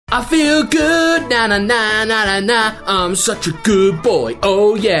I feel good, na na na na na na. I'm such a good boy.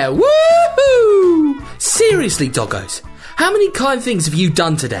 Oh yeah, woohoo! Seriously, Doggos, how many kind things have you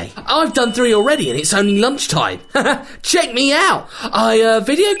done today? I've done 3 already, and it's only lunchtime. Check me out. I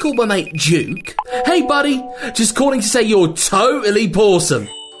video called my mate Duke. Hey, buddy, just calling to say you're totally PAWsome.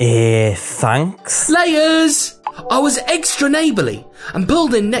 Thanks. Layers. I was extra neighbourly and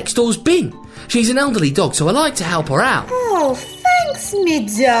pulled in next door's bin. She's an elderly dog, so I like to help her out. Oh, thanks, me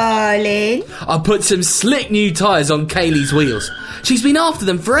darling. I put some slick new tyres on Kaylee's wheels. She's been after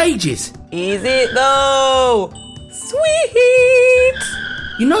them for ages. Is it though? Sweet!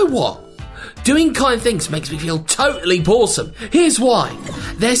 You know what? Doing kind things makes me feel totally PAWsome. Here's why.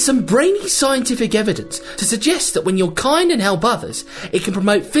 There's some brainy scientific evidence to suggest that when you're kind and help others, it can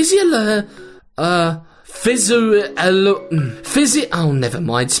promote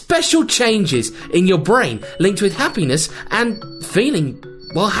special changes in your brain linked with happiness and feeling,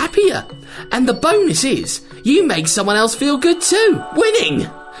 well, happier. And the bonus is, you make someone else feel good too. Winning!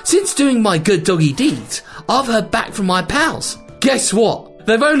 Since doing my good doggy deeds, I've heard back from my pals. Guess what?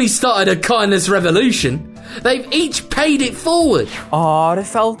 They've only started a kindness revolution. They've each paid it forward. Oh, it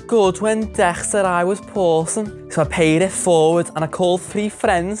felt good when Dexter I was PAWsome. So I paid it forward and I called 3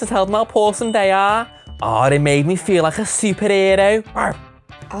 friends to tell them how PAWsome they are. Oh, it made me feel like a superhero.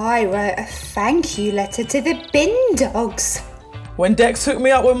 I wrote a thank you letter to the bin dogs. When Dex hooked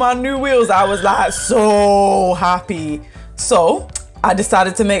me up with my new wheels, I was like so happy. So I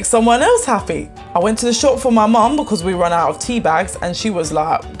decided to make someone else happy. I went to the shop for my mum because we ran out of tea bags and she was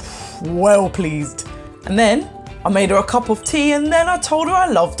like, well pleased. And then I made her a cup of tea and then I told her I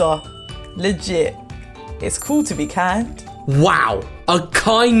loved her. Legit. It's cool to be kind. Wow, a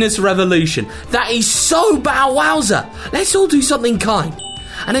kindness revolution. That is so wowza. Let's all do something kind.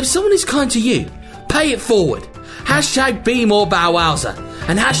 And if someone is kind to you, pay it forward. Hashtag bemorebowwowza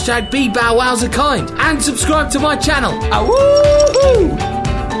and hashtag bemorebowwowza kind. And subscribe to my channel. Woohoo!